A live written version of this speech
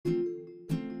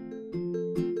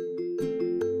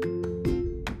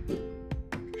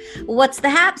What's the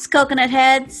haps, coconut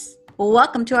heads?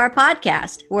 Welcome to our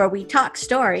podcast where we talk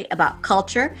story about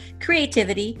culture,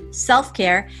 creativity,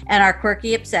 self-care, and our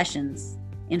quirky obsessions.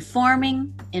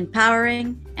 Informing,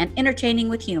 empowering, and entertaining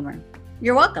with humor.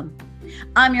 You're welcome.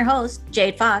 I'm your host,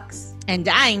 Jade Fox. And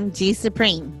I'm G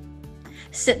Supreme.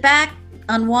 Sit back,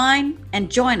 unwind, and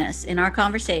join us in our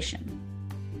conversation.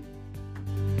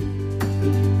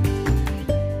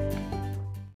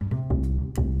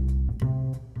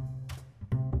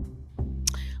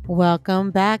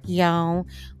 Welcome back, y'all.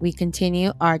 We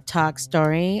continue our talk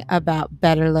story about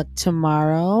Better Luck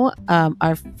Tomorrow,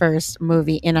 our first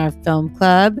movie in our film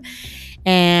club.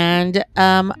 And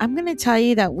I'm going to tell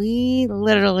you that we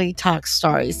literally talk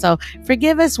stories. So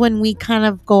forgive us when we kind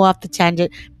of go off the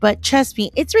tangent, but trust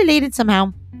me, it's related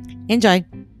somehow. Enjoy.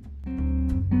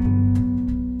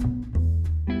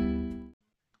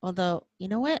 Although, you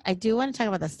know what? I do want to talk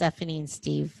about the Stephanie and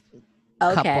Steve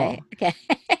couple. Okay.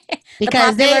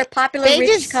 Because the popular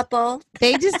rich couple.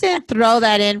 They just didn't throw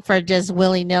that in for just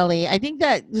willy-nilly. I think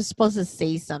that was supposed to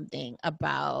say something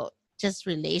about just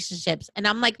relationships. And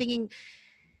I'm like thinking,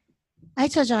 I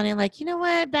told Johnny, like, you know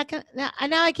what? Now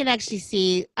I can actually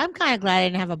see, I'm kind of glad I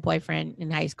didn't have a boyfriend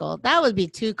in high school. That would be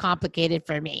too complicated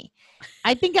for me.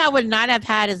 I think I would not have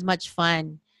had as much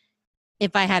fun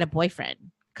if I had a boyfriend.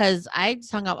 Because I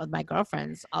just hung out with my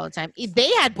girlfriends all the time.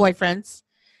 They had boyfriends,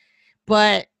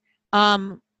 but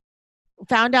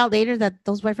found out later that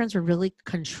those boyfriends were really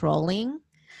controlling.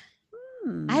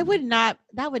 That would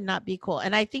not be cool.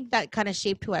 And I think that kind of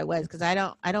shaped who I was, because I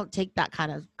don't take that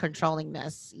kind of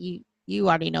controllingness. You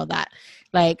already know that.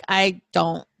 Like, I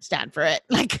don't stand for it.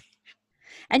 Like,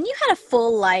 and you had a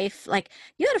full life. Like,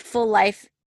 you had a full life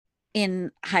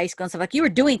in high school and stuff. Like, you were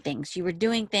doing things,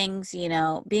 you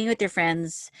know, being with your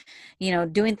friends, you know,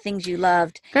 doing things you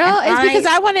loved. Girl, it's because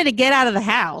I wanted to get out of the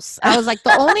house. I was like,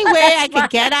 the only way I could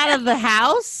get out of the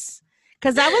house,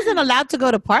 because I wasn't allowed to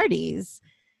go to parties.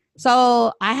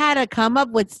 So I had to come up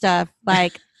with stuff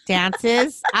like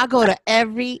dances. I'll go to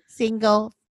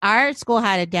our school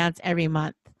had a dance every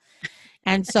month.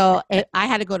 And so I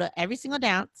had to go to every single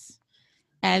dance.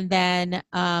 And then,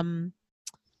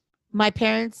 my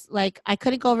parents, like, I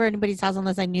couldn't go over anybody's house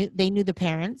unless they knew the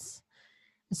parents.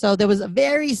 So there was a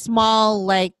very small,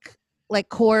 like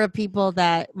core of people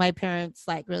that my parents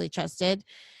like really trusted.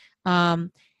 I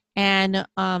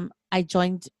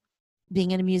joined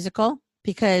being in a musical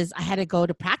because I had to go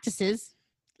to practices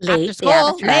after school. Yeah,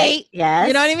 that's right. Late. Yes.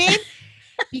 You know what I mean?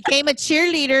 Became a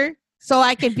cheerleader so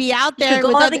I could be out there. You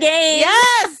could go to the game.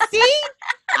 Yes. See,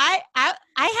 I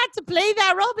had to play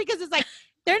that role because it's like,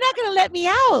 they're not going to let me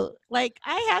out. Like,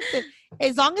 I have to,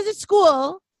 as long as it's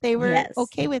school, they were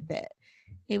okay with it.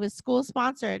 It was school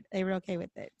sponsored. They were okay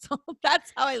with it. So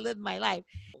that's how I lived my life.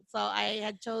 So I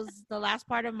had chose the last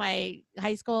part of my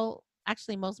high school.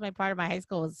 Actually, most of my part of my high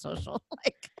school was social.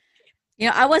 Like, you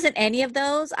know, I wasn't any of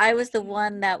those. I was the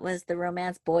one that was the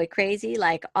romance boy crazy.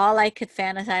 Like, all I could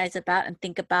fantasize about and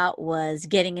think about was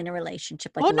getting in a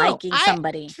relationship, like liking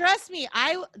somebody. Trust me,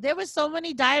 there were so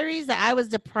many diaries that I was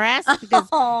depressed because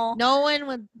no one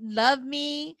would love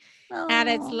me. And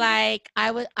it's like,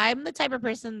 I'm the type of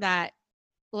person that,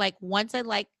 like, once I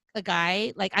like a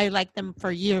guy, like, I like them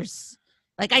for years.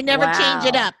 Like, I never change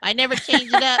it up.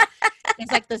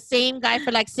 It's like the same guy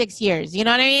for like 6 years. You know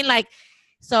what I mean? Like,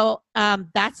 so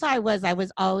that's how I was. I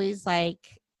was always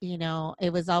like, you know,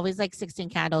 it was always like 16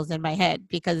 candles in my head,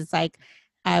 because it's like,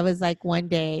 I was like, one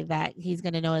day that he's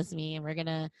going to notice me and we're going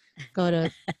to go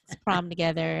to prom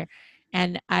together.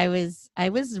 And I was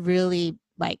really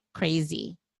like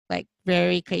crazy, like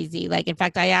very crazy. Like, in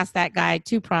fact, I asked that guy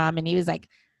to prom and he was like,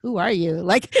 who are you?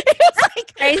 Like, it was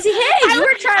like crazy. Hey, I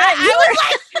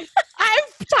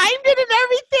timed it and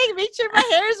everything. Made sure my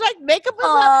hair is like, makeup was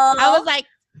up. I was like,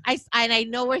 I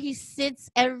know where he sits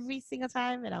every single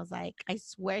time. And I was like, I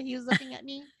swear he was looking at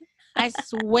me. I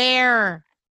swear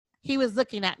he was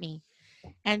looking at me.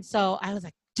 And so I was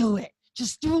like, do it.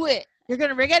 Just do it. You're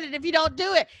going to regret it if you don't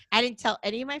do it. I didn't tell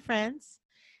any of my friends.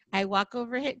 I walk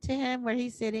over to him where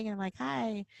he's sitting and I'm like,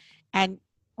 hi. And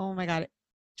oh my God,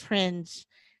 cringe.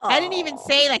 I didn't even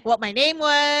say like what my name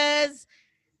was.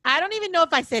 I don't even know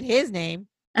if I said his name.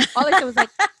 All I said was like,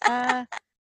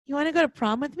 you want to go to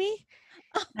prom with me?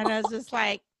 And I was just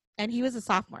like, and he was a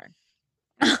sophomore.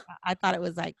 I thought it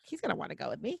was like, he's going to want to go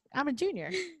with me. I'm a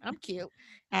junior. I'm cute.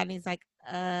 And he's like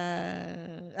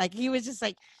he was just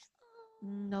like,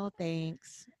 no,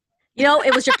 thanks. You know,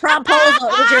 it was your promposal.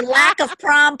 It was your lack of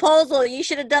promposal. You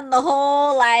should have done the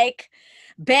whole, like,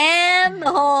 band,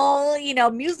 the whole, you know,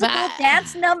 musical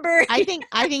dance number. I think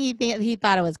he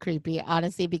thought it was creepy,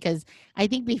 honestly, because I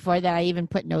think before that I even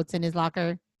put notes in his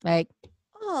locker, like,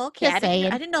 Oh, okay. Just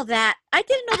saying. I didn't know that. I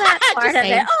didn't know that part Just of it.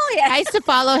 saying. Oh, yeah. I used to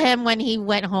follow him when he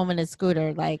went home in a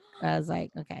scooter. Like, I was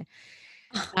like, okay.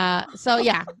 So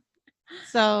yeah.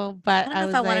 So, I but don't know I if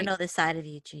was I want to like, know this side of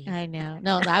you, G. I know.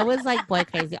 No, I was like boy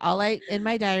crazy. In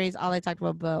my diaries, all I talked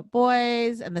about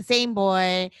boys and the same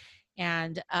boy.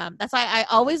 And that's why I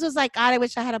always was like, God, I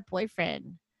wish I had a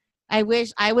boyfriend. I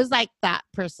wish I was like that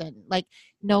person. Like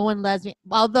no one loves me.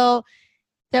 Although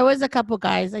there was a couple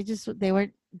guys, they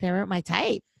weren't my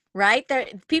type. Right? There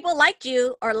people liked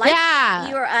you or liked you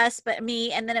Yeah. or us, but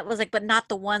me. And then it was like, but not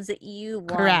the ones that you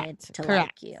wanted Correct. to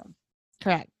Correct. like you.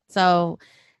 Correct. So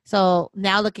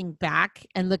now looking back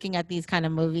and looking at these kind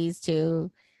of movies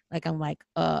too, like I'm like,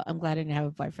 I'm glad I didn't have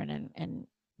a boyfriend and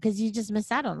because you just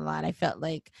miss out on a lot. I felt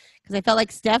like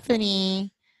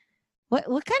Stephanie, what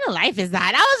kind of life is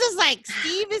that? I was just like,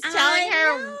 Steve is telling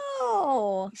her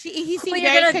know. he Who seemed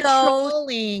you're very gonna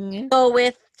controlling. go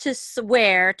with to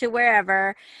swear to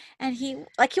wherever, and he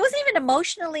wasn't even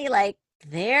emotionally like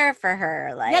there for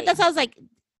her. Like, Yeah, that's how I was like,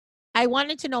 I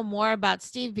wanted to know more about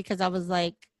Steve because I was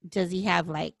like, does he have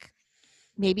like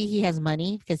maybe he has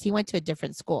money because he went to a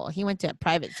different school. He went to a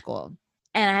private school.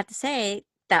 and I have to say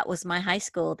that was my high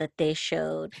school that they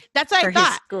showed. That's what for I his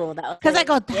thought. school. That Because I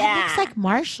was go, that looks like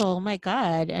Marshall. Oh my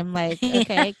God. I'm like,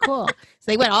 okay, cool.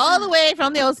 So they went all the way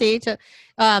from the OC to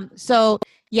so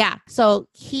yeah. So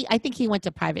I think he went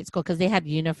to private school because they had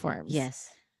uniforms. Yes.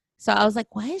 So I was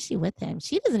like, why is she with him?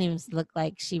 She doesn't even look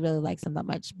like she really likes him that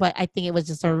much. But I think it was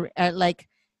just like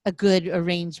a good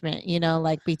arrangement,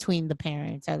 like between the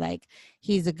parents, or like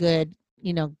he's a good,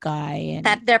 guy, and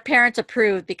that their parents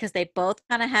approved because they both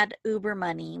kind of had uber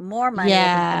money, more money I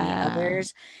think than the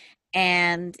others.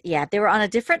 And yeah, they were on a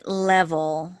different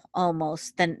level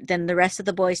almost than the rest of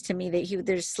the boys to me. That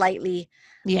they're slightly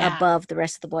above the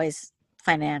rest of the boys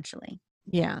financially.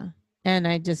 Yeah. And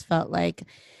I just felt like,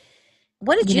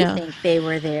 what did you think they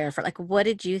were there for? Like, what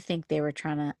did you think he was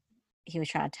trying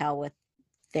to tell with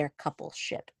their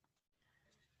coupleship?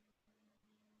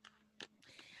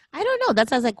 I don't know.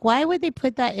 That's I was like, why would they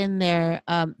put that in there?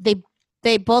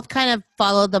 They both kind of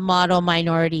follow the model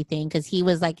minority thing because he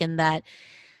was like in that,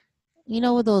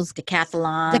 those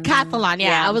decathlon.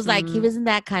 Yeah. I was like, he was in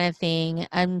that kind of thing.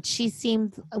 She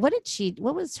seemed, what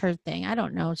was her thing? I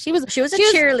don't know. She was a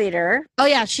cheerleader. Oh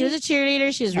yeah. She was a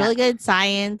cheerleader. She was really good at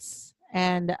science.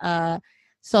 And,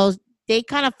 so they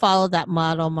kind of follow that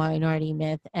model minority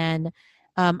myth. And,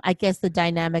 I guess the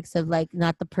dynamics of like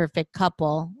not the perfect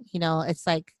couple, it's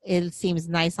like it seems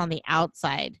nice on the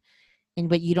outside,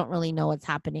 but you don't really know what's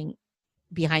happening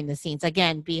behind the scenes.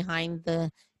 Again, behind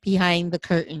the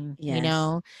curtain,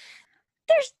 Yes.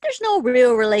 There's no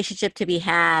real relationship to be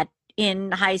had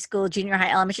in high school, junior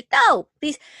high, elementary. No,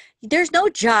 there's no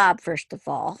job. First of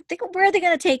all, where are they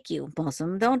going to take you? Most of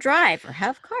them don't drive or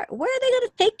have car. Where are they going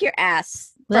to take your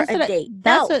ass for a date?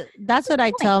 That's what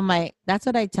I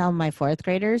tell my fourth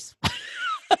graders.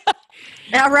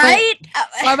 All right.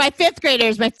 Or my fifth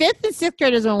graders. My fifth and sixth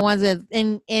graders are ones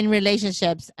in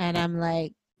relationships, and I'm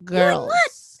like, girls,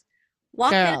 what?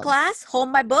 Walk in class, hold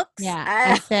my books. Yeah,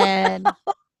 I said,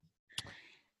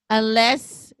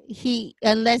 unless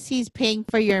he's paying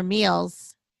for your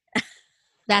meals,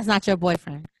 that's not your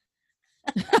boyfriend.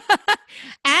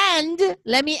 And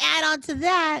let me add on to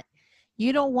that.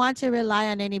 You don't want to rely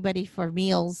on anybody for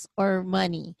meals or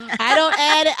money. I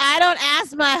don't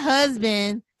ask my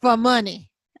husband for money.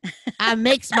 I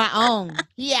mix my own.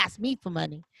 He asks me for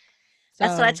money. So,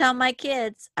 that's what I tell my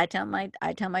kids. I tell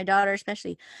my daughter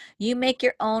especially, you make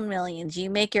your own millions. You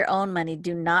make your own money.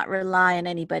 Do not rely on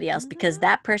anybody else because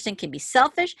that person can be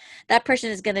selfish. That person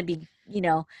is going to be,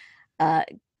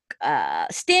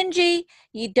 stingy.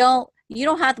 You don't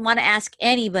want to ask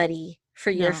anybody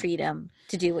for your freedom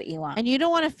to do what you want. And you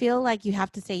don't want to feel like you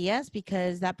have to say yes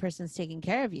because that person's taking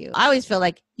care of you. I always feel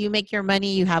like you make your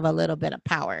money, you have a little bit of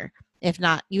power. If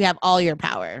not, you have all your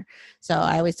power. So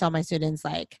I always tell my students,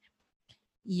 like,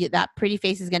 that pretty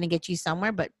face is going to get you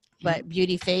somewhere, but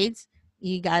beauty fades.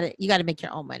 You got to make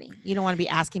your own money. You don't want to be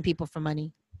asking people for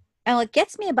money. And what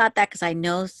gets me about that, because I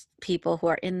know people who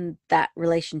are in that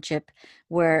relationship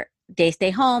where they stay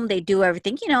home, they do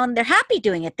everything, and they're happy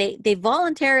doing it. They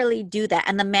voluntarily do that.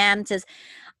 And the man says,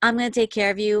 I'm going to take care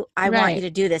of you. I want you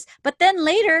to do this. But then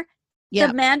later,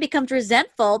 the man becomes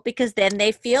resentful because then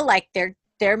they feel like they're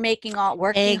making all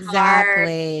working hard,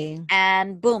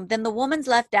 and boom, then the woman's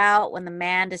left out when the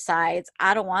man decides,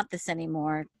 I don't want this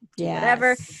anymore. Do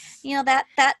whatever.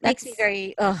 That makes me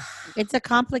very it's a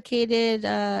complicated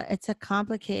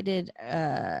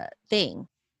thing.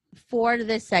 For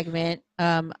this segment,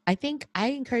 I think I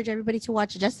encourage everybody to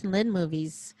watch Justin Lin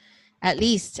movies. at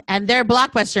least, and they're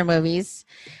blockbuster movies.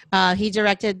 He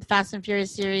directed Fast and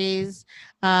Furious series,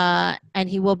 and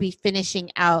he will be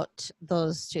finishing out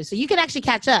those two. So you can actually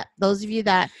catch up. Those of you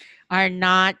that are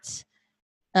not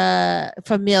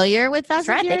familiar with Fast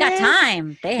That's and right. Furious, They got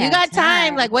time. you got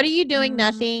time. Like, what are you doing? Mhm.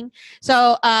 Nothing.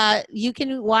 So you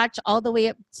can watch all the way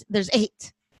up. There's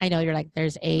 8. I know you're like,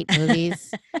 there's 8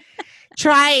 movies.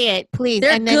 Try it, please.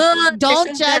 They're And then good. don't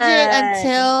They're so judge it good.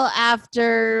 until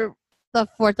after the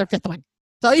 4th or 5th one.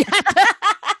 So yeah.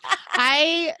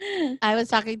 I was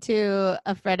talking to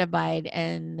a friend of mine,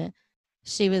 and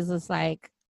she was just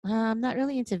like, I'm not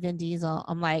really into Vin Diesel.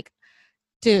 I'm like,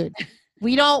 dude,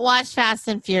 we don't watch Fast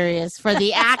and Furious for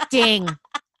the acting.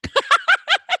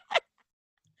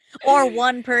 Or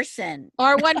one person.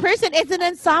 Or one person. It's an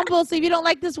ensemble. So if you don't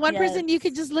like this one person, you Yes.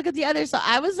 could just look at the other. So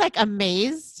I was like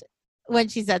amazed when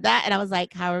she said that. And I was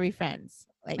like, how are we friends?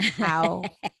 Like, how?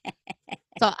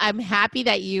 So I'm happy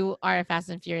that you are a Fast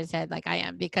and Furious head like I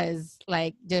am, because,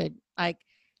 like, dude, like,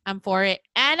 I'm for it.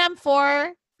 And I'm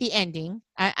for the ending.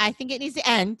 I think it needs to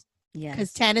end because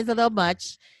Yes. 10 is a little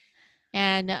much.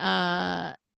 And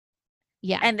yeah.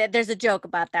 And there's a joke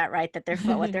about that, right? That they're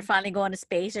finally going to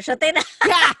space or something.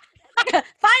 Yeah.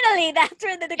 Finally, that's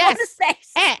when they're going to Yes.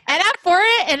 space. And I'm for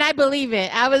it, and I believe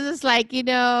it. I was just like,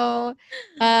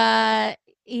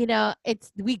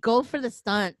 it's, we go for the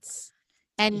stunts,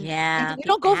 and Yeah, we the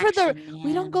don't go for the action,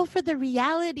 we don't man. go for the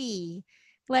reality.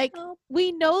 Like, Oh.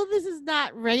 we know this is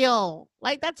not real.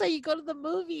 Like, that's why you go to the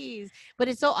movies. But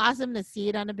it's so awesome to see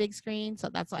it on a big screen. So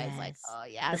that's why it's like, Yes. oh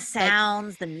yeah, The it's like,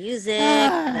 sounds, the music.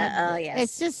 Oh yes.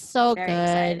 it's just so Very good.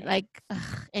 exciting. Like,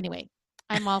 anyway,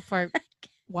 I'm all for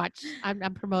watch.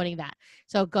 I'm promoting that.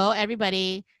 So go,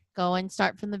 everybody, go and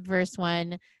start from the first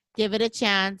one. Give it a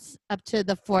chance up to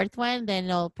the 4th one. Then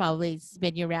they'll probably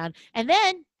spin you around. And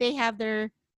then they have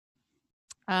their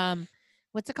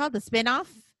what's it called? The spinoff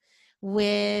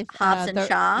with Hobbs and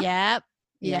Shaw. Yep.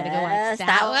 You gotta go watch Yes, that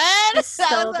that one. was so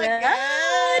That was good.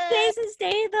 Oh, Jason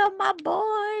Statham, my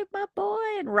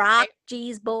boy, and Rock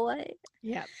G's boy.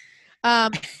 Yep.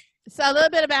 So a little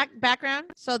bit of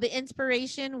background. So the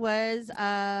inspiration was,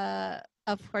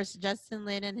 of course, Justin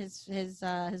Lin and his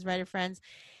writer friends.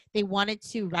 They wanted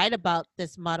to write about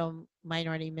this model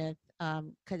minority myth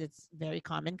because it's very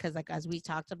common. Because, like, as we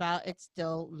talked about, it's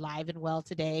still live and well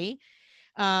today.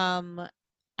 I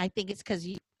think it's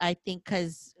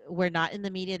because we're not in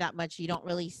the media that much. You don't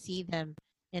really see them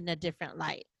in a different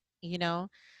light,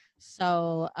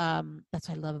 So that's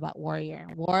what I love about Warrior.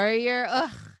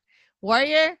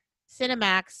 Warrior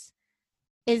Cinemax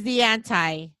is the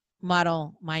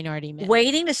anti-model minority myth.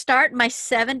 Waiting to start my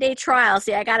 7-day trial.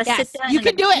 See, I got to sit down. You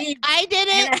can do it. I did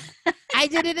it. I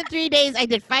did it in 3 days. I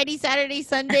did Friday, Saturday,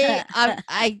 Sunday.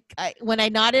 I when I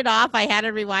nodded off, I had to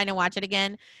rewind and watch it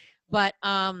again. But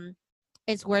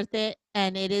it's worth it,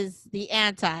 and it is the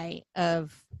anti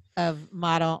of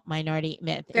model minority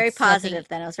myth. Very it's positive.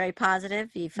 Then it was very positive.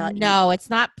 You felt it's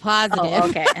not positive. Oh,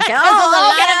 okay. There's Okay. a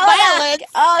lot of violence.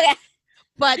 Okay.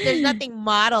 But there's nothing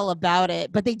model about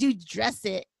it. But they do dress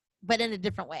it, but in a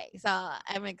different way. So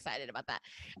I'm excited about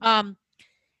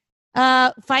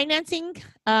that. Financing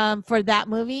for that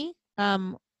movie.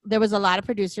 There was a lot of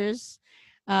producers.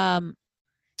 But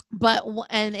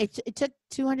it took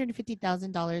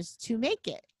 $250,000 to make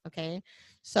it. Okay.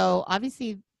 So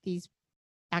obviously these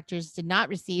actors did not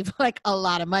receive like a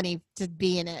lot of money to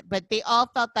be in it, but they all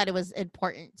felt that it was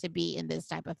important to be in this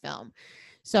type of film.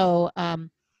 So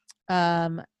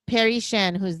Perry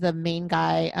Shen, who's the main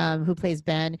guy who plays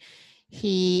Ben,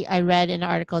 I read an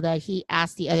article that he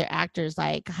asked the other actors,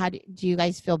 like, how do you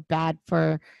guys feel bad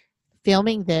for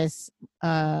filming this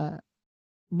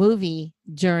movie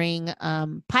during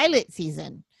pilot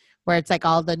season, where it's like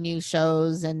all the new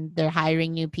shows and they're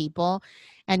hiring new people?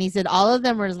 And he said all of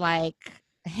them were like,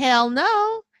 hell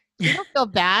no, you don't feel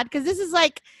bad, because this is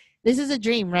a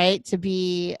dream, right, to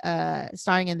be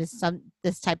starring in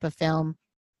this type of film.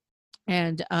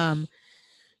 And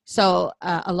so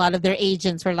a lot of their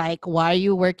agents were like, why are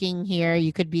you working here?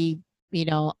 You could be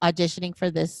auditioning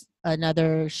for this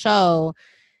another show.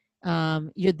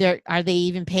 You're there, are they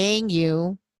even paying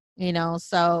you?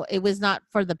 So it was not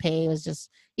for the pay. It was just,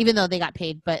 even though they got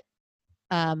paid, but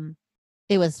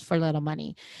it was for little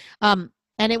money.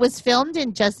 And it was filmed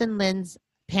in Justin Lin's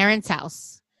parents'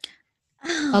 house.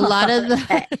 A lot of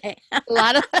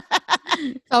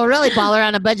oh, really baller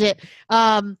on a budget.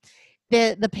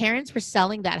 The parents were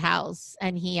selling that house,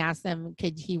 and he asked them,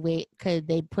 could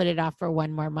they put it off for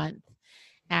one more month?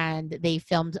 And they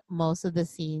filmed most of the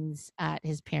scenes at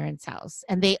his parents' house,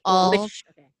 and they all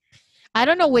I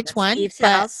don't know which one. Steve's but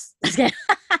house.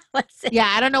 What's it?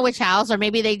 yeah, I don't know which house, or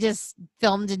maybe they just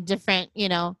filmed in different,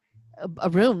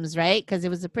 rooms, right? Because it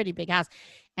was a pretty big house,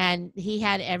 and he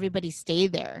had everybody stay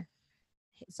there,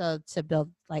 so to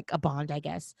build like a bond, I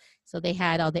guess. So they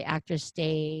had all the actors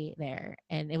stay there,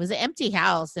 and it was an empty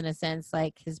house in a sense.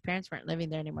 Like his parents weren't living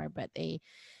there anymore, but he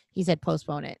said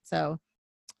postpone it. So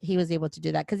he was able to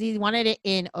do that because he wanted it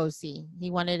in OC. He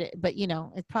wanted it, but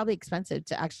it's probably expensive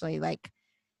to actually like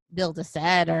build a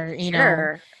set or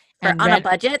Sure. and On a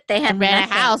budget, they had rent a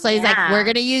nothing. house. So he's like, Yeah. we're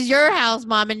gonna use your house,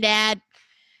 mom and dad.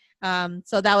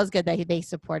 So that was good that they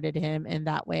supported him in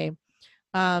that way.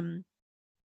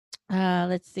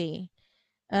 Let's see.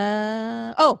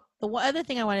 The other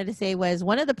thing I wanted to say was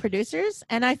one of the producers,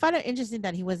 and I found it interesting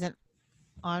that he wasn't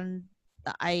on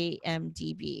the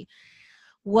IMDb,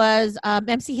 was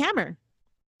MC Hammer.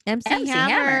 MC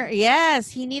Hammer,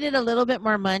 yes, he needed a little bit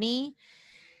more money,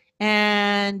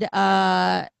 and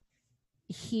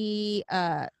he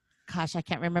gosh, I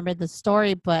can't remember the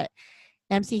story, but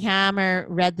MC Hammer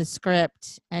read the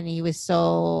script and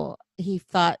he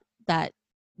thought that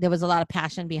there was a lot of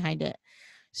passion behind it.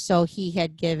 So he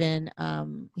had given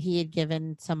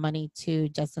some money to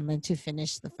Justin Lin to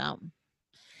finish the film.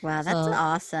 Wow, that's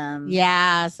awesome.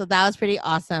 Yeah, so that was pretty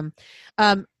awesome.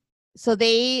 So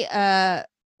they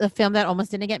the film that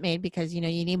almost didn't get made because you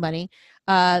need money.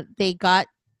 They got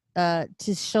to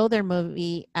show their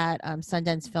movie at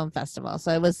Sundance Film Festival.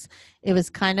 So it was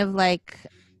kind of like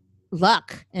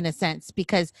luck in a sense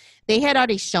because they had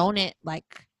already shown it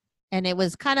and it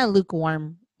was kind of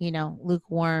lukewarm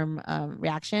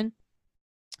reaction.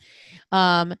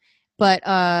 But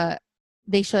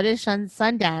they showed it on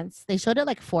Sundance. They showed it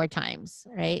like 4 times,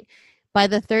 right? By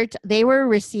the third, they were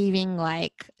receiving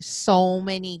like so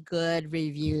many good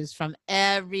reviews from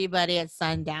everybody at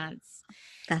Sundance.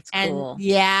 That's cool.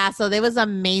 Yeah, so it was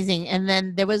amazing. And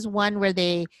then there was one where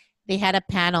they had a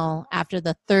panel after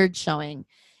the 3rd showing,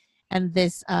 and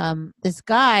this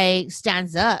guy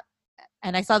stands up,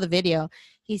 and I saw the video.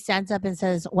 He stands up and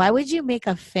says, "Why would you make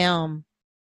a film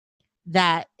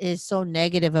that is so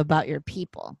negative about your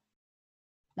people?"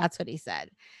 That's what he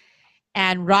said.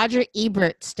 And Roger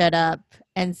Ebert stood up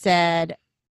and said,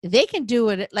 "They can do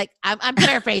it." Like I'm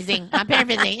paraphrasing.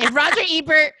 If Roger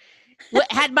Ebert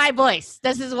had my voice,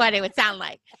 this is what it would sound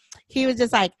like. He was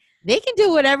just like, "They can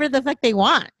do whatever the fuck they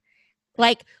want."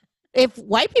 Like, if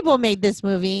white people made this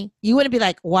movie, you wouldn't be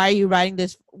like, "Why are you writing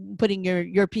this, putting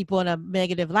your people in a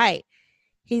negative light?"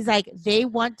 He's like, they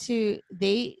want to,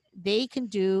 they can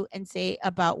do and say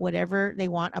about whatever they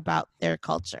want about their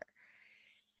culture.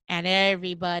 And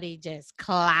everybody just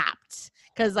clapped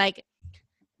because like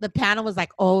the panel was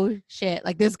like, "Oh shit!"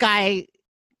 Like this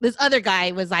other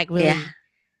guy was like, "Really? Yeah.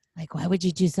 Like, why would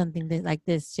you do something like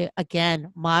this to,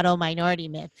 again, model minority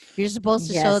myth? You're supposed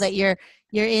to show that you're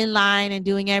in line and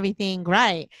doing everything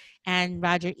right." And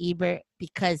Roger Ebert,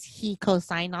 because he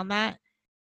co-signed on that,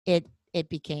 it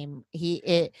became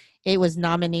it was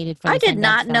nominated for. I did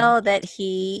not know that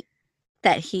he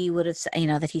would have,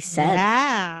 that he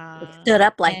said, stood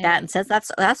up like that and says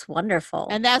that's wonderful.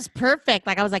 And that's perfect.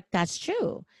 Like, I was like, that's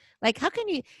true. Like, how can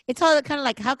you, it's all kind of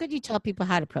like, how could you tell people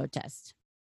how to protest?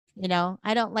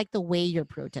 I don't like the way you're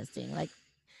protesting. Like,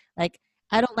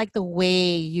 I don't like the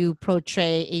way you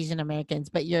portray Asian Americans,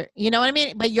 but you know what I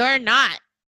mean? But you're not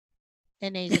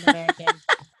an Asian American.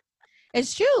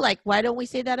 It's true. Like, why don't we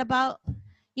say that about,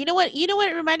 you know what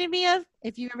it reminded me of?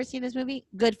 If you've ever seen this movie,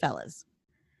 Goodfellas.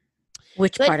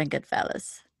 Which part in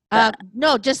Goodfellas?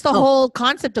 No, just the whole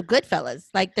concept of Goodfellas.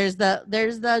 Like, there's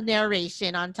the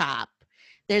narration on top.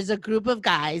 There's a group of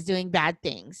guys doing bad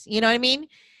things. You know what I mean?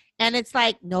 And it's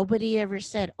like nobody ever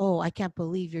said, "Oh, I can't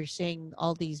believe you're saying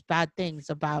all these bad things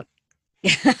about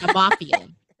the mafia."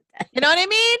 You know what I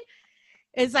mean?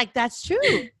 It's like, that's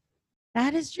true.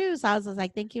 That is true. So I was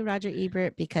like, thank you, Roger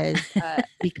Ebert, because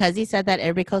he said that,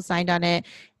 everybody co-signed on it.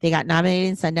 They got nominated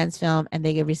in Sundance Film, and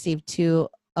they received 2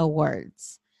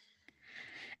 awards.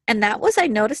 And that was, I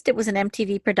noticed it was an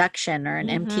MTV production or an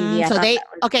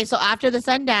MTV. So after the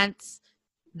Sundance,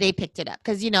 they picked it up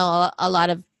because, a lot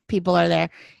of people are there.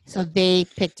 So they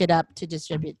picked it up to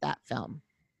distribute that film.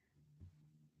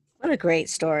 What a great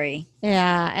story.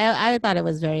 Yeah, I thought it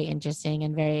was very interesting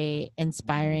and very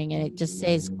inspiring. And it just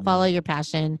says, follow your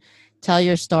passion, tell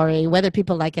your story, whether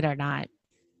people like it or not.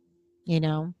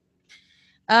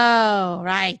 Oh,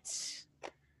 right.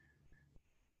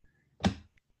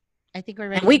 I think we're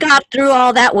ready. We got through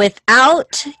all that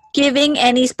without giving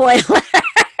any spoilers.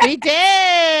 We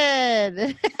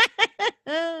did.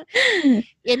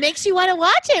 It makes you want to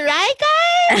watch it, right,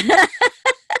 guys?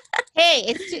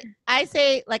 Hey, I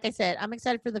say, like I said, I'm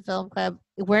excited for the film club.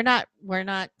 We're not Me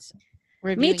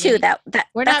reviewing too. any.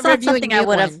 We're That's not not reviewing something I new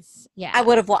would have. ones. Yeah. I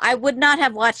would not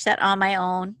have watched that on my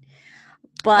own.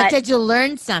 But But did you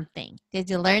learn something? Did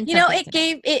you learn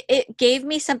something? it gave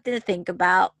me something to think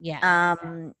about. Yeah.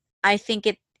 I think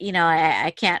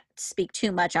I can't speak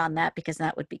too much on that because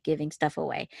that would be giving stuff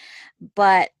away.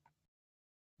 But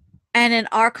and in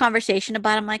our conversation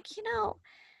about it, I'm like,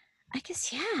 I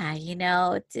guess yeah,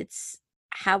 it's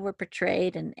how we're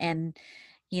portrayed and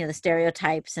the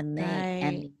stereotypes and Right.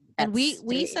 And that's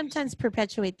we sometimes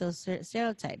perpetuate those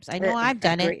stereotypes. I know I've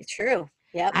done it. agree. True.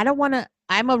 Yep. I don't want to.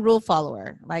 I'm a rule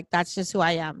follower. Like that's just who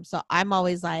I am. So I'm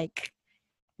always like,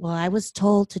 well, I was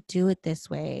told to do it this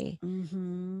way.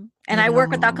 Mm-hmm. And I work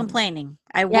without complaining.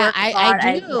 I Yeah, work I hard.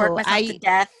 I work do. myself to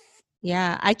death.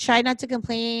 Yeah, I try not to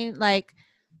complain. Like,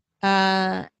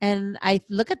 and I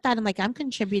look at that. I'm like, I'm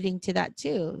contributing to that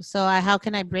too. So how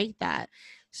can I break that?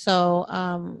 So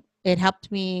it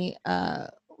helped me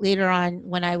later on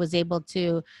when I was able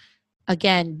to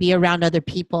again be around other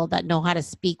people that know how to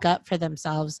speak up for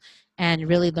themselves and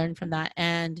really learn from that.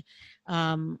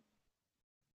 Um,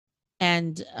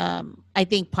 I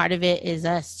think part of it is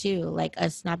us too, like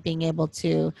us not being able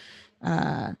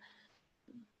uh,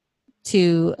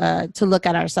 to look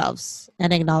at ourselves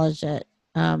and acknowledge it.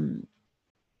 Um,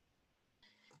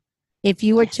 if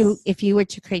you were to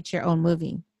create your own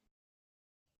movie,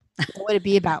 what would it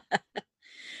be about?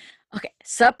 Okay,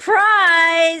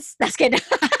 surprise. That's good.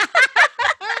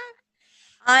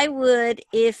 I would,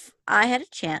 if I had a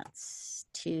chance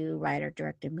to write or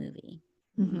direct a movie.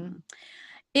 Mm-hmm.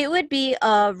 It would be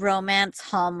a romance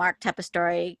Hallmark type of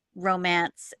story,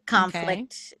 romance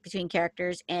conflict between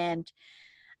characters, and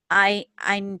I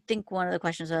think one of the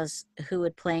questions was who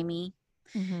would play me.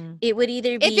 Mm-hmm. It would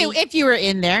either be if you were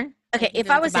in there. okay. Like If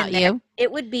it I was was in about there, you.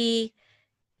 it would be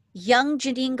young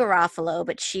Janine Garofalo,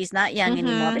 but she's not young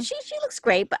anymore. But she looks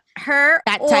great. But her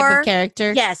That type of or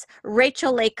character. yes,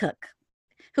 Rachel Leigh Cook,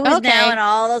 who is now in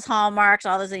all those Hallmarks,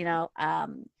 all those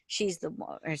she's the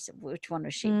which one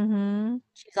was she? Mm-hmm.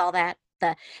 She's all that.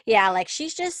 Like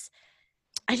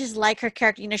I just like her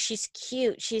character. She's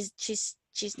cute.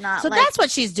 She's not So like that's what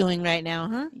she's doing right now,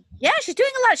 huh? yeah, she's doing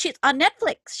a lot. She's on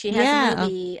Netflix. She has a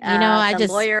movie. The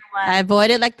lawyer one. I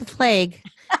avoid it like the plague.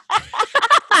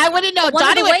 I wouldn't know.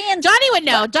 Johnny would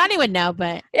know. Johnny would know,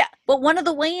 but yeah, but one of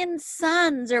the Wayans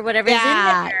sons or whatever is in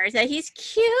there. So he's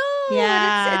cute.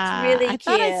 Yeah, it's really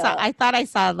cute. I thought I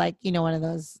saw like one of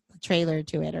those trailer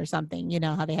to it or something. You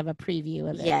know how they have a preview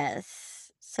of it.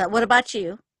 Yes. So what about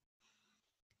you?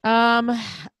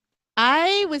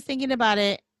 I was thinking about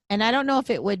it, and I don't know if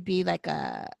it would be like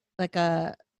a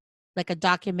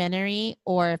documentary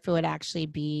or if it would actually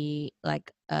be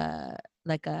like a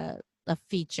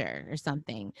feature or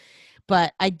something.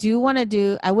 But I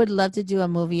would love to do a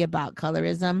movie about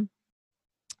colorism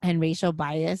and racial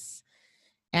bias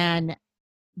and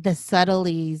the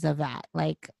subtleties of that.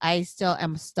 Like I still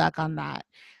am stuck on that.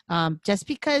 Just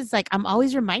because like I'm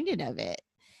always reminded of it.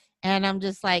 And I'm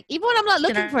just like, even when I'm not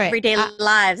looking for it. Everyday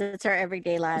lives. It's our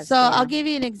everyday lives. So I'll give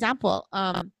you an example.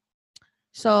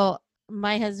 So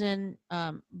my husband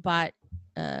bought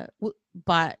a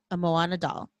Moana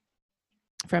doll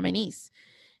for my niece.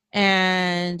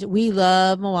 And we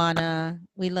love Moana.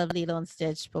 We love Lilo and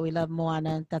Stitch, but we love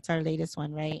Moana. That's our latest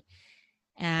one, right?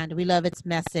 And we love its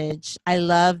message. I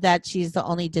love that she's the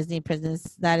only Disney princess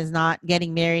that is not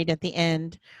getting married at the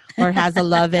end or has a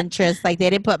love interest. Like they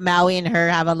didn't put Maui and her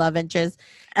have a love interest.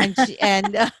 And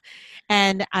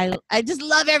and I just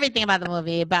love everything about the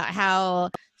movie, about how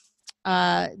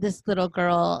this little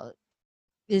girl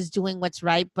is doing what's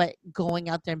right, but going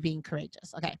out there and being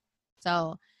courageous. Okay.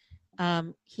 So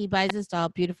he buys this doll,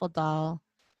 beautiful doll,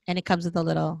 and it comes with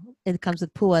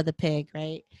Pua the pig,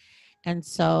 right? And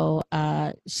so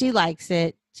she likes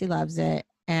it, she loves it,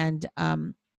 and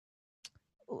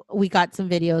we got some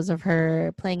videos of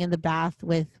her playing in the bath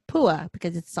with Pua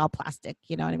because it's all plastic,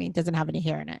 you know what I mean? It doesn't have any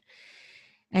hair in it.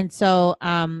 And so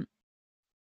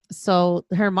so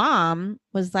her mom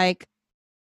was like,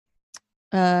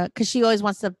 because she always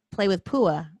wants to play with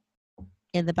Pua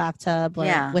in the bathtub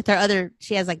or with her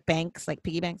she has like banks, like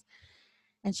piggy banks.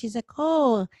 And she's like,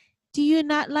 oh, do you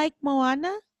not like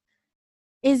Moana?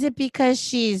 Is it because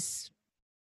she's,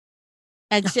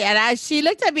 and she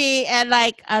looked at me and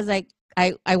like, I was like,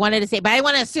 I wanted to say, but I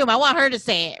want to assume, I want her to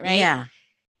say it, right? Yeah.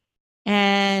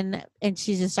 And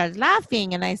she just started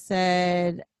laughing. And I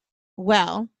said,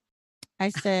 Johnny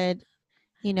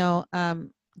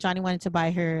wanted to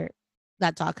buy her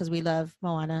that doll because we love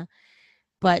Moana,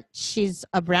 but she's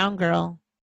a brown girl.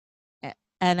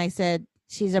 And I said,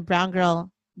 she's a brown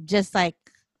girl, just like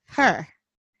her.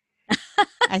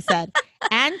 I said,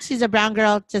 and she's a brown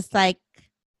girl, just like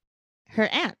her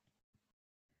aunt.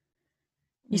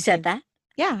 You said that?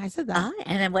 Yeah, I said that.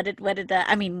 And then what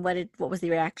was the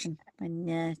reaction? I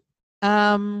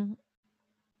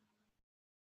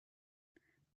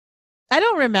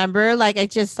don't remember. Like,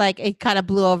 it just like, it kind of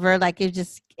blew over. Like, it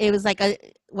was like a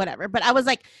whatever. But I was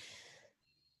like,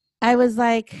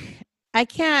 I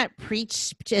can't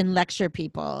preach and lecture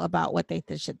people about what they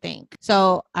should think.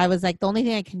 So I was like, the only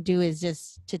thing I can do is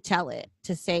just to tell it,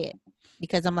 to say it,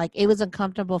 because I'm like, it was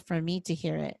uncomfortable for me to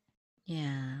hear it.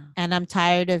 Yeah. And I'm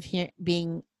tired of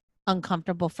being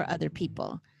uncomfortable for other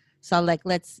people. So like,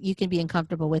 you can be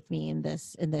uncomfortable with me in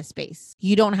this space.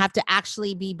 You don't have to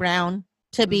actually be brown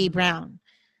to be brown.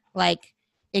 Like,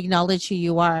 acknowledge who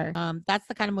you are. That's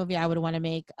the kind of movie I would want to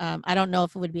make. I don't know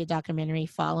if it would be a documentary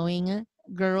following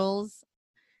girls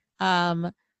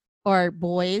or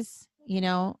boys,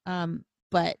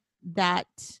 but that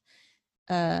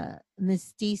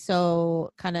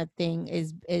mestizo kind of thing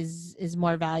is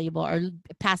more valuable, or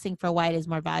passing for white is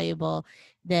more valuable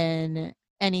than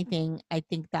anything. I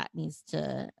think that needs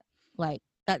to, like,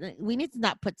 that we need to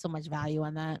not put so much value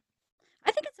on that.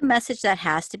 I think it's a message that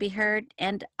has to be heard,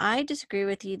 and I disagree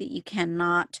with you that you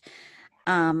cannot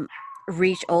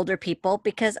reach older people,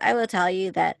 because I will tell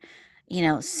you that,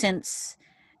 since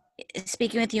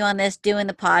speaking with you on this, doing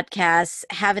the podcast,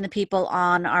 having the people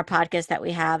on our podcast that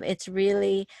we have, it's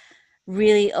really,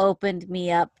 really opened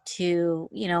me up to,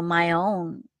 my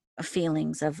own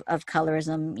feelings of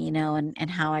colorism,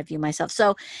 and how I view myself.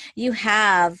 So you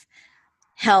have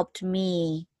helped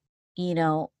me,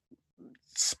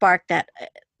 spark that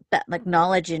like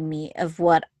knowledge in me of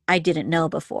what I didn't know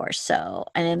before. So,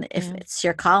 and if it's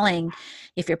your calling,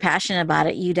 if you're passionate about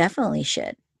it, you definitely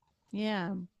should.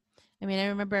 Yeah. I mean, I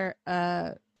remember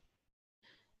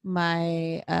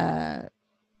my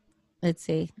let's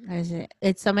see,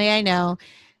 it's somebody I know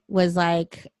was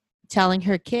like telling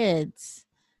her kids,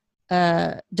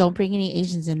 don't bring any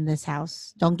Asians in this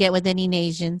house. Don't get with any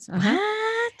Asians.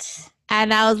 What?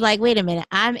 And I was like, wait a minute,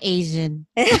 I'm Asian.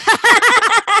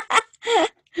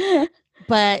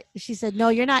 But she said, no,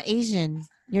 you're not Asian.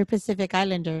 You're Pacific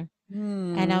Islander.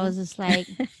 And I was just like,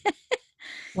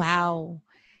 wow,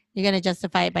 you're going to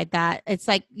justify it by that. It's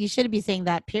like, you shouldn't be saying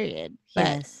that, period.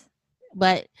 Yes.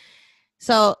 But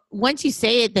so once you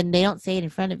say it, then they don't say it in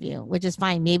front of you, which is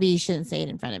fine. Maybe you shouldn't say it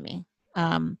in front of me.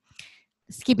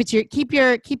 Keep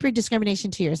your discrimination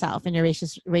to yourself and your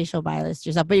racial bias to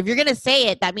yourself. But if you're going to say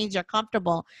it, that means you're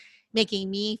comfortable making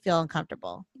me feel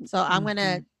uncomfortable. So I'm going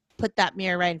to put that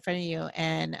mirror right in front of you,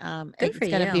 and it's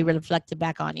going to be reflected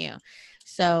back on you.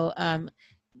 So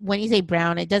when you say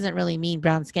brown, it doesn't really mean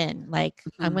brown skin. Like,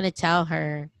 I'm going to tell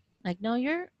her, like, no,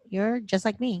 you're just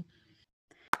like me.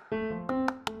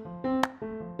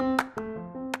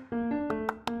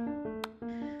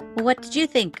 What did you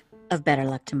think of Better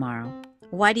Luck Tomorrow?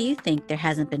 Why do you think there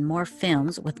hasn't been more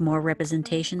films with more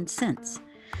representation since?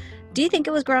 Do you think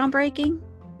it was groundbreaking?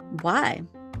 Why?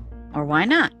 Or why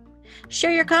not?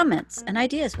 Share your comments and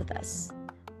ideas with us.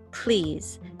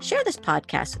 Please share this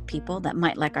podcast with people that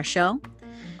might like our show.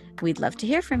 We'd love to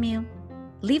hear from you.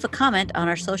 Leave a comment on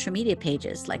our social media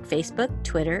pages like Facebook,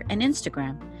 Twitter, and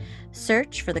Instagram.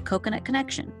 Search for The Coconut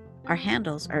Connection. Our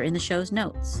handles are in the show's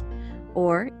notes.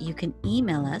 Or you can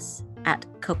email us at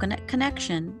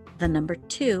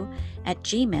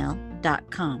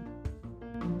coconutconnection2@gmail.com.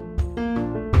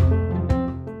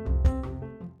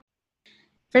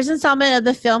 First installment of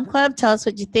the film club. Tell us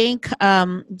what you think,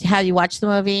 how you watched the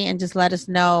movie, and just let us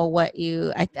know what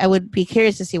you. I would be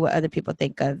curious to see what other people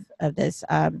think of this.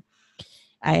 Our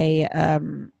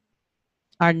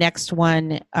next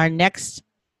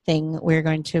thing we're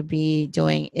going to be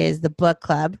doing is the book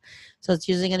club. So it's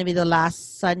usually going to be the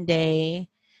last Sunday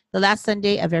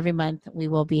of every month. We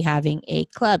will be having a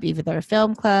club, either a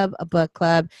film club, a book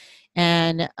club,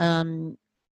 and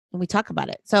we talk about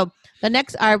it. So the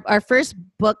next, our first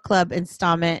book club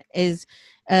installment is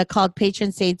called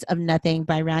Patron Saints of Nothing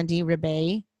by Randy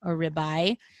Ribay.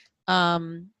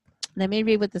 Let me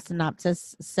read what the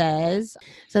synopsis says.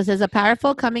 So it says, a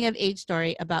powerful coming of age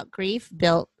story about grief,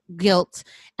 guilt,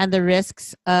 and the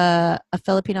risks a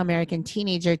Filipino-American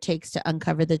teenager takes to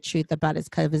uncover the truth about his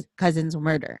cousin's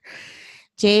murder.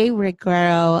 Jay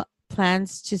Reguero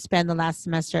plans to spend the last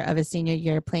semester of his senior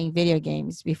year playing video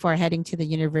games before heading to the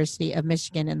University of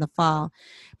Michigan in the fall.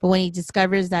 But when he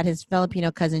discovers that his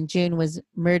Filipino cousin June was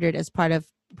murdered as part of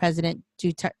President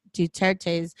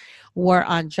Duterte's war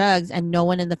on drugs, and no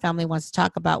one in the family wants to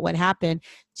talk about what happened,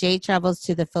 Jay travels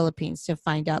to the Philippines to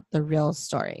find out the real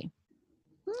story.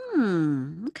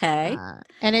 Okay.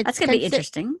 And it's That's going to be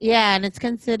interesting. Yeah, and it's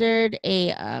considered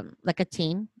a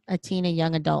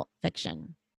young adult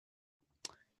fiction.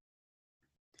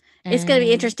 It's going to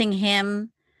be interesting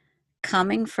him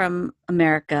coming from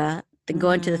America, then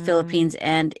going to the Philippines,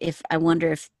 and I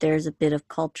wonder if there's a bit of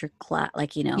culture clash,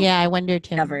 like, Yeah, I wonder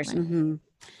too. covers. Mm-hmm.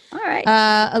 All right.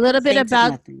 A little bit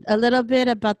about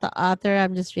the author.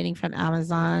 I'm just reading from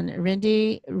Amazon.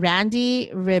 Randy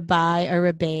Ribay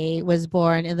was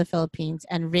born in the Philippines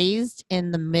and raised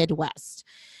in the Midwest.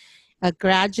 A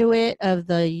graduate of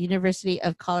the University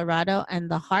of Colorado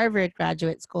and the Harvard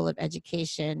Graduate School of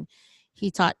Education. He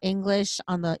taught English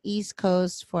on the East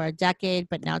Coast for a decade,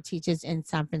 but now teaches in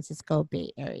San Francisco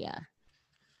Bay Area.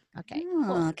 Okay.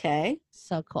 Cool. Okay.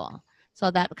 So cool.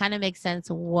 So that kind of makes sense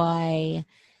why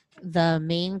the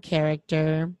main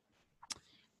character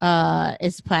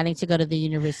is planning to go to the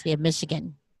University of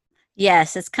Michigan.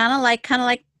 Yes, it's kind of like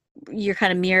you're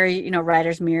kind of mirror,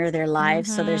 writers mirror their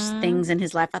lives. So there's things in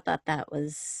his life. I thought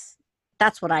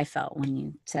that's what I felt when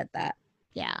you said that.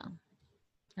 Yeah.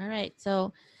 All right.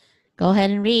 So go ahead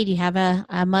and read. You have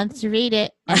a month to read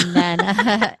it. And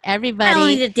then everybody.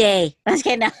 Only a day.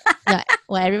 Okay, no.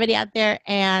 Well, everybody out there.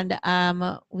 And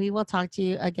we will talk to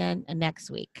you again next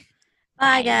week.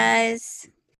 Bye, guys.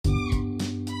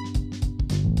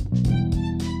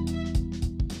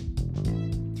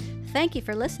 Thank you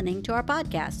for listening to our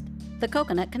podcast, The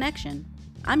Coconut Connection.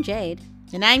 I'm Jade.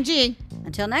 And I'm G.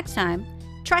 Until next time,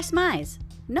 try smize.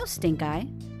 No stink eye.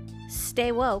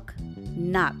 Stay woke,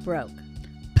 not broke.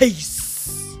 Peace.